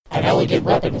Elegant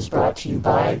Weapon is brought to you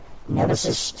by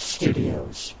Nemesis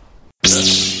Studios.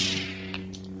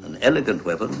 An elegant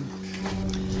weapon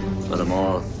for a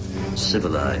more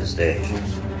civilized age.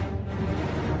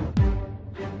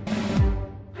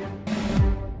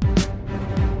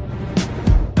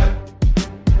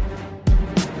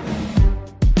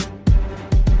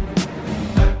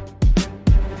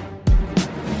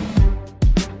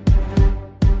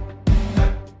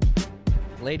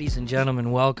 Ladies and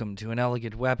gentlemen, welcome to An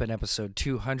Elegant Weapon, episode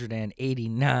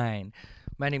 289.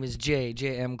 My name is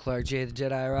J.M. Clark, J the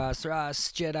Jedi,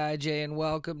 Ross Jedi J, and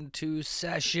welcome to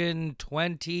session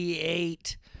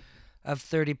 28 of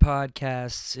 30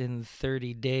 podcasts in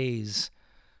 30 days.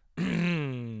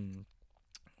 We're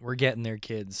getting there,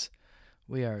 kids.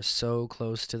 We are so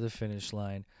close to the finish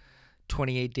line.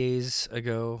 28 days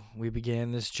ago, we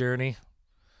began this journey.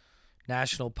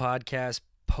 National Podcast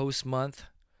Post-Month.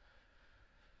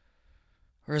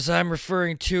 Or as I'm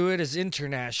referring to it, as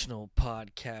International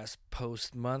Podcast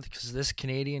Post-Month, because this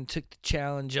Canadian took the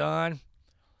challenge on,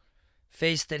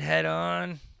 faced it head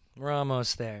on. We're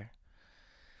almost there.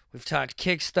 We've talked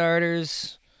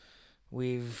Kickstarters.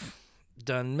 We've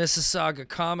done Mississauga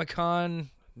Comic-Con.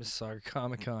 As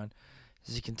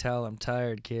you can tell, I'm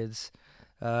tired, kids.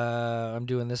 I'm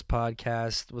doing this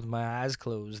podcast with my eyes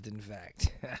closed, in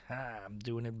fact. I'm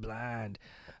doing it blind.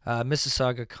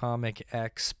 Mississauga Comic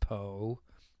Expo,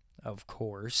 of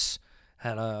course,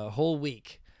 had a whole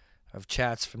week of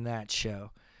chats from that show,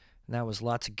 and that was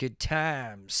lots of good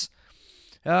times.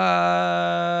 Yeah,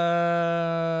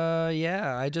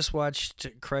 I just watched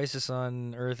Crisis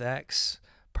on Earth X,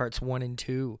 parts 1 and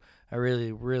 2. I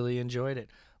really enjoyed it.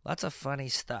 Lots of funny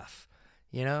stuff,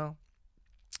 you know?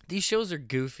 These shows are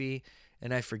goofy,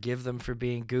 and I forgive them for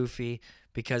being goofy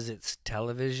because it's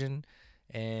television.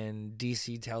 And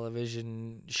DC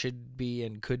television should be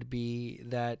and could be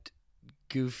that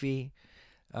goofy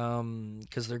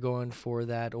because they're going for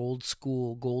that old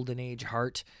school golden age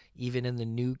heart, even in the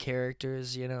new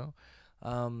characters, you know.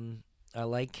 I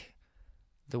like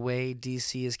the way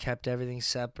DC has kept everything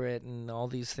separate and all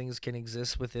these things can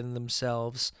exist within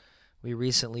themselves. We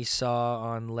recently saw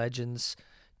on Legends,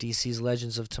 DC's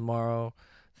Legends of Tomorrow,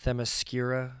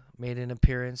 Themyscira made an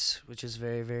appearance, which is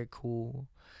very, very cool.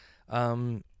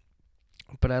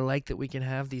 But I like that we can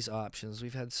have these options.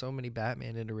 We've had so many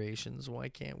Batman iterations. Why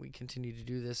can't we continue to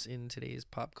do this in today's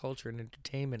pop culture and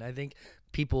entertainment? I think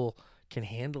people can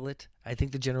handle it. I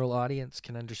think the general audience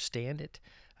can understand it.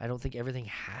 I don't think everything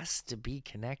has to be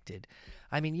connected.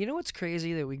 I mean, you know what's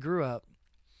crazy? That we grew up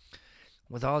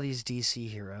with all these DC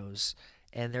heroes,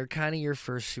 and they're kind of your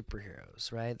first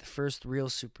superheroes, right? The first real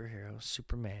superhero,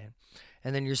 Superman,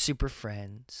 and then your super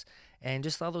friends. And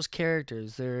just all those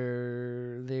characters, they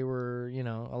were, you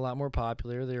know, a lot more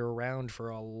popular. They were around for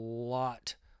a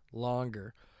lot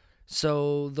longer.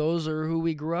 So those are who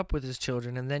we grew up with as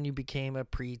children. And then you became a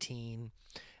preteen,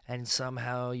 and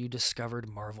somehow you discovered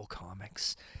Marvel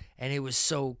Comics. And it was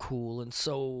so cool and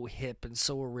so hip and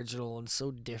so original and so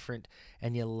different.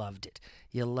 And you loved it.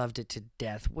 You loved it to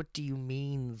death. What do you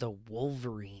mean, the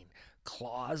Wolverine?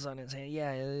 Claws on his hand?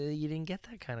 Yeah, you didn't get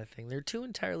that kind of thing. They're two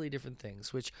entirely different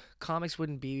things, which comics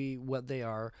wouldn't be what they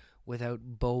are without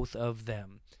both of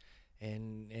them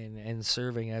and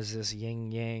serving as this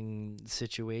yin-yang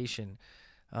situation.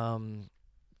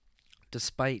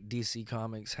 Despite DC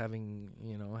Comics having,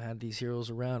 you know, had these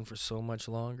heroes around for so much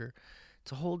longer,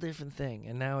 it's a whole different thing.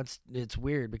 And now it's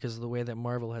weird because of the way that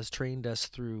Marvel has trained us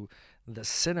through the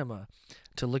cinema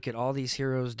to look at all these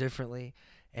heroes differently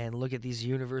and look at these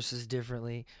universes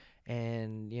differently,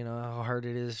 and, you know, how hard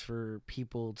it is for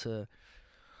people to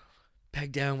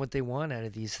peg down what they want out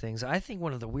of these things. I think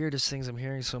one of the weirdest things I'm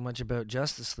hearing so much about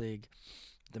Justice League,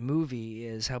 the movie,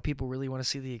 is how people really want to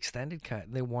see the extended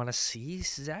cut. They want to see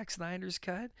Zack Snyder's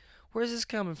cut? Where's this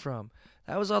coming from?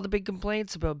 That was all the big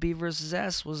complaints about B versus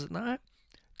S, was it not?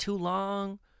 Too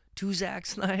long, too Zack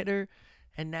Snyder,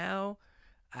 and now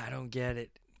I don't get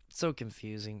it. It's so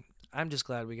confusing. I'm just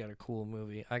glad we got a cool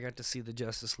movie. I got to see the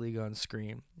Justice League on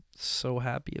screen. So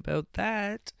happy about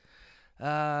that.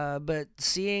 But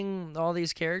seeing all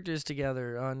these characters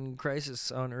together on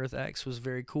Crisis on Earth X was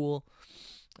very cool.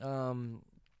 Thought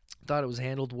it was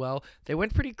handled well. They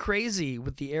went pretty crazy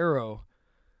with the Arrow,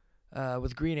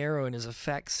 with Green Arrow and his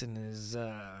effects and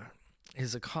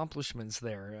his accomplishments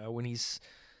there. When he's,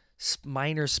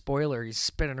 minor spoiler, he's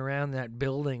spinning around that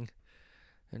building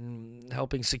and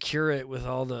helping secure it with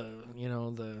all the, you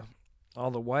know,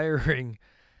 all the wiring.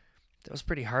 That was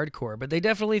pretty hardcore. But they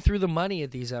definitely threw the money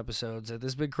at these episodes. At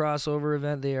this big crossover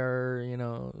event, they are, you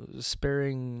know,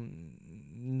 sparing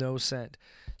no cent.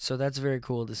 So that's very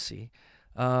cool to see.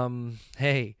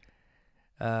 Hey,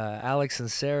 Alex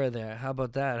and Sarah there. How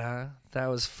about that, huh? That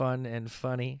was fun and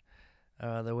funny.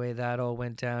 The way that all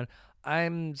went down.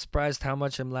 I'm surprised how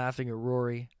much I'm laughing at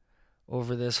Rory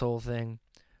over this whole thing.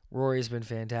 Rory's been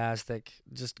fantastic.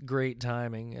 Just great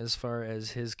timing as far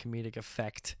as his comedic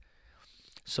effect.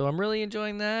 So I'm really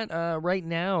enjoying that. Right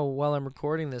now, while I'm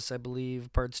recording this, I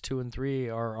believe parts 2 and 3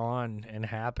 are on and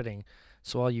happening.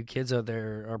 So all you kids out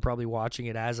there are probably watching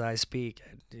it as I speak.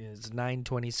 It's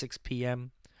 9:26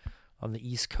 p.m. on the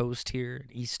East Coast here,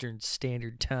 Eastern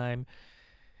Standard Time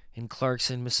in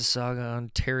Clarkson, Mississauga,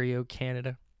 Ontario,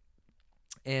 Canada.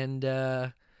 And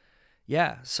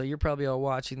yeah, so you're probably all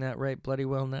watching that right bloody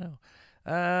well now.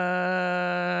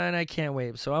 And I can't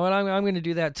wait. So I'm going to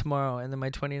do that tomorrow. And then my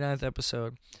 29th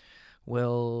episode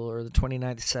or the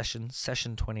 29th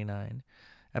session 29,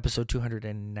 episode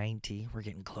 290. We're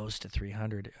getting close to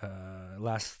 300.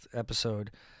 Last episode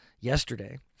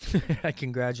yesterday, I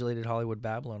congratulated Hollywood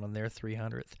Babylon on their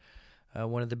 300th.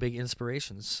 One of the big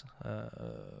inspirations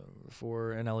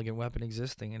for An Elegant Weapon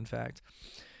existing, in fact.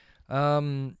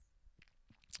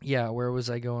 Yeah, where was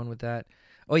I going with that?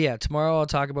 Oh, yeah, tomorrow I'll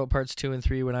talk about parts 2 and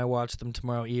 3 when I watch them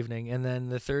tomorrow evening. And then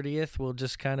the 30th will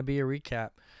just kind of be a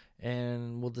recap.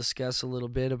 And we'll discuss a little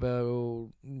bit about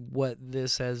what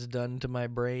this has done to my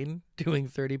brain, doing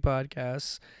 30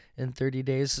 podcasts in 30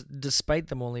 days, despite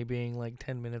them only being like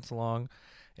 10 minutes long.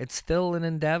 It's still an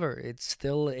endeavor. It's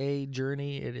still a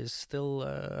journey. It is still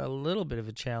a little bit of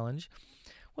a challenge.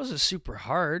 It wasn't super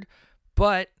hard,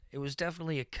 but it was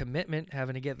definitely a commitment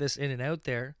having to get this in and out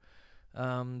there.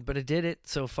 But I did it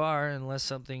so far, unless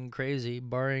something crazy,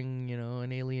 barring,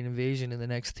 an alien invasion in the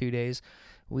next 2 days,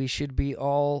 we should be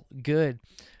all good.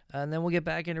 And then we'll get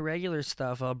back into regular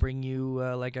stuff. I'll bring you,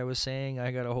 like I was saying,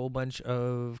 I got a whole bunch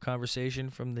of conversation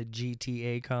from the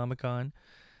GTA Comic-Con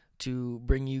to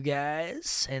bring you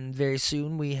guys. And very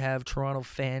soon we have Toronto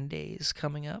Fan Days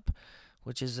coming up,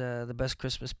 which is the best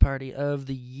Christmas party of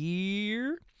the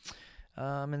year.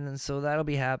 And then so that'll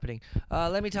be happening.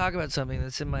 Let me talk about something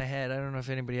that's in my head. I don't know if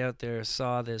anybody out there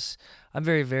saw this. I'm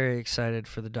very, very excited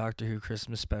for the Doctor Who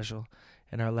Christmas special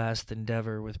and our last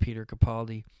endeavor with Peter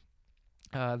Capaldi.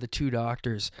 The two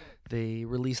Doctors, they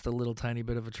released a little tiny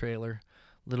bit of a trailer,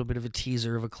 a little bit of a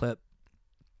teaser of a clip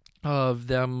of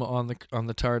them on the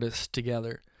TARDIS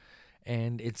together.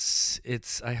 And it's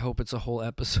I hope it's a whole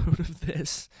episode of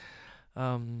this.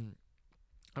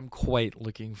 I'm quite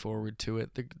looking forward to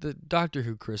it. The Doctor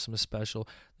Who Christmas special,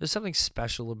 there's something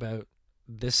special about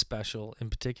this special,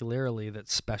 and particularly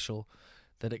that's special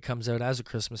that it comes out as a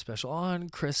Christmas special on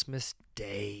Christmas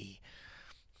Day.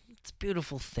 It's a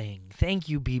beautiful thing. Thank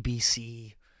you,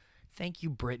 BBC. Thank you,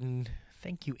 Britain.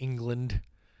 Thank you, England,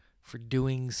 for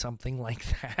doing something like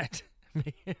that.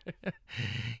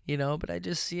 But I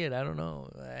just see it. I don't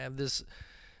know. I have this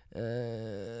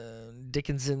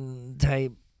Dickinson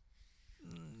type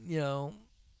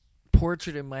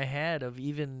portrait in my head of,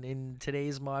 even in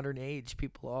today's modern age,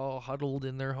 people all huddled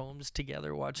in their homes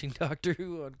together watching Doctor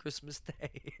Who on Christmas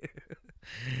Day.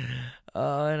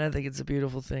 And I think it's a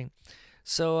beautiful thing.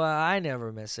 So I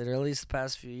never miss it, or at least the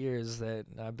past few years that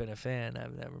I've been a fan,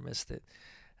 I've never missed it.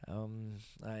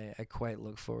 I quite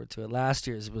look forward to it. Last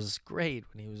year's was great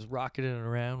when he was rocketing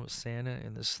around with Santa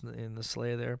in the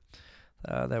sleigh there.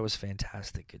 That was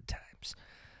fantastic. Good times.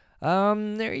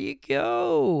 There you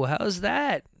go. How's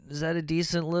that? Is that a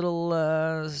decent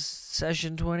little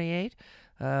session 28?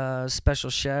 Special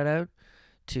shout out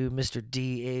to Mr.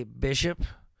 D.A. Bishop,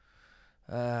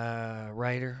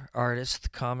 writer,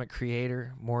 artist, comic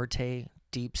creator, Morte,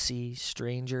 Deep Sea,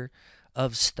 Stranger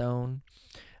of Stone.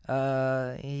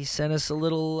 He sent us a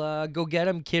little go get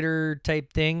 'em kidder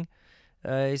type thing.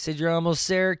 He said, "You're almost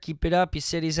there. Keep it up." He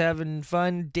said he's having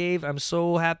fun. Dave, I'm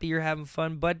so happy you're having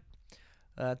fun, bud.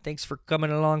 Thanks for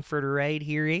coming along for the ride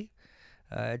here, eh?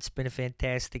 It's been a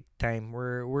fantastic time.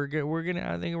 I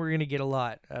think we're gonna get a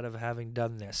lot out of having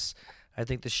done this. I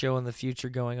think the show in the future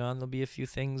going on, there'll be a few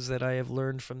things that I have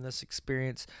learned from this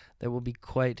experience that will be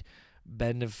quite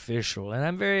beneficial. And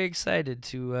I'm very excited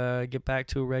to get back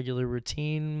to a regular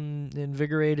routine,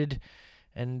 invigorated,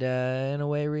 and in a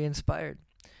way re-inspired.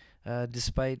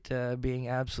 Despite being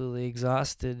absolutely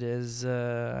exhausted as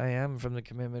I am from the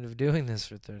commitment of doing this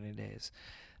for 30 days.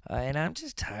 And I'm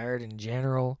just tired in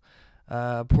general.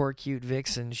 Poor cute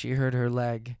Vixen, she hurt her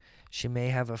leg. She may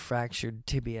have a fractured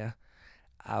tibia.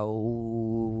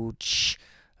 Ouch.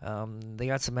 They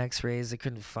got some x-rays. They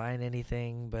couldn't find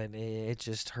anything, but it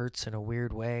just hurts in a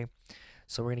weird way.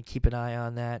 So we're going to keep an eye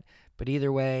on that. But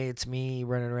either way, it's me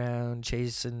running around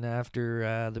chasing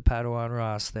after the Padawan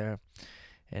Ross there.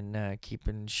 And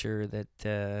keeping sure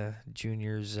that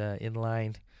Junior's in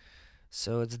line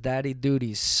So it's daddy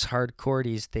duties, hardcore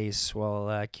these days,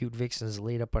 while cute Vixen's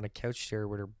laid up on a couch chair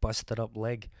with her busted up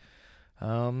leg.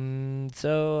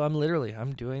 So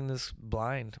I'm doing this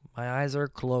blind. My eyes are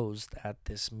closed at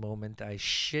this moment. I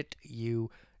shit you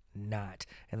not.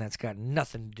 And that's got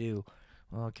nothing to do.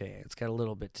 Okay, it's got a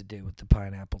little bit to do with the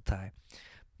pineapple tie.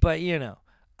 But,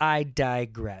 I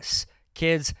digress.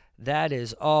 Kids, that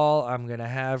is all I'm going to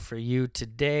have for you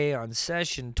today on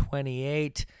session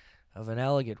 28 of An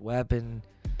Elegant Weapon.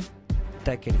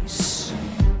 Take it easy.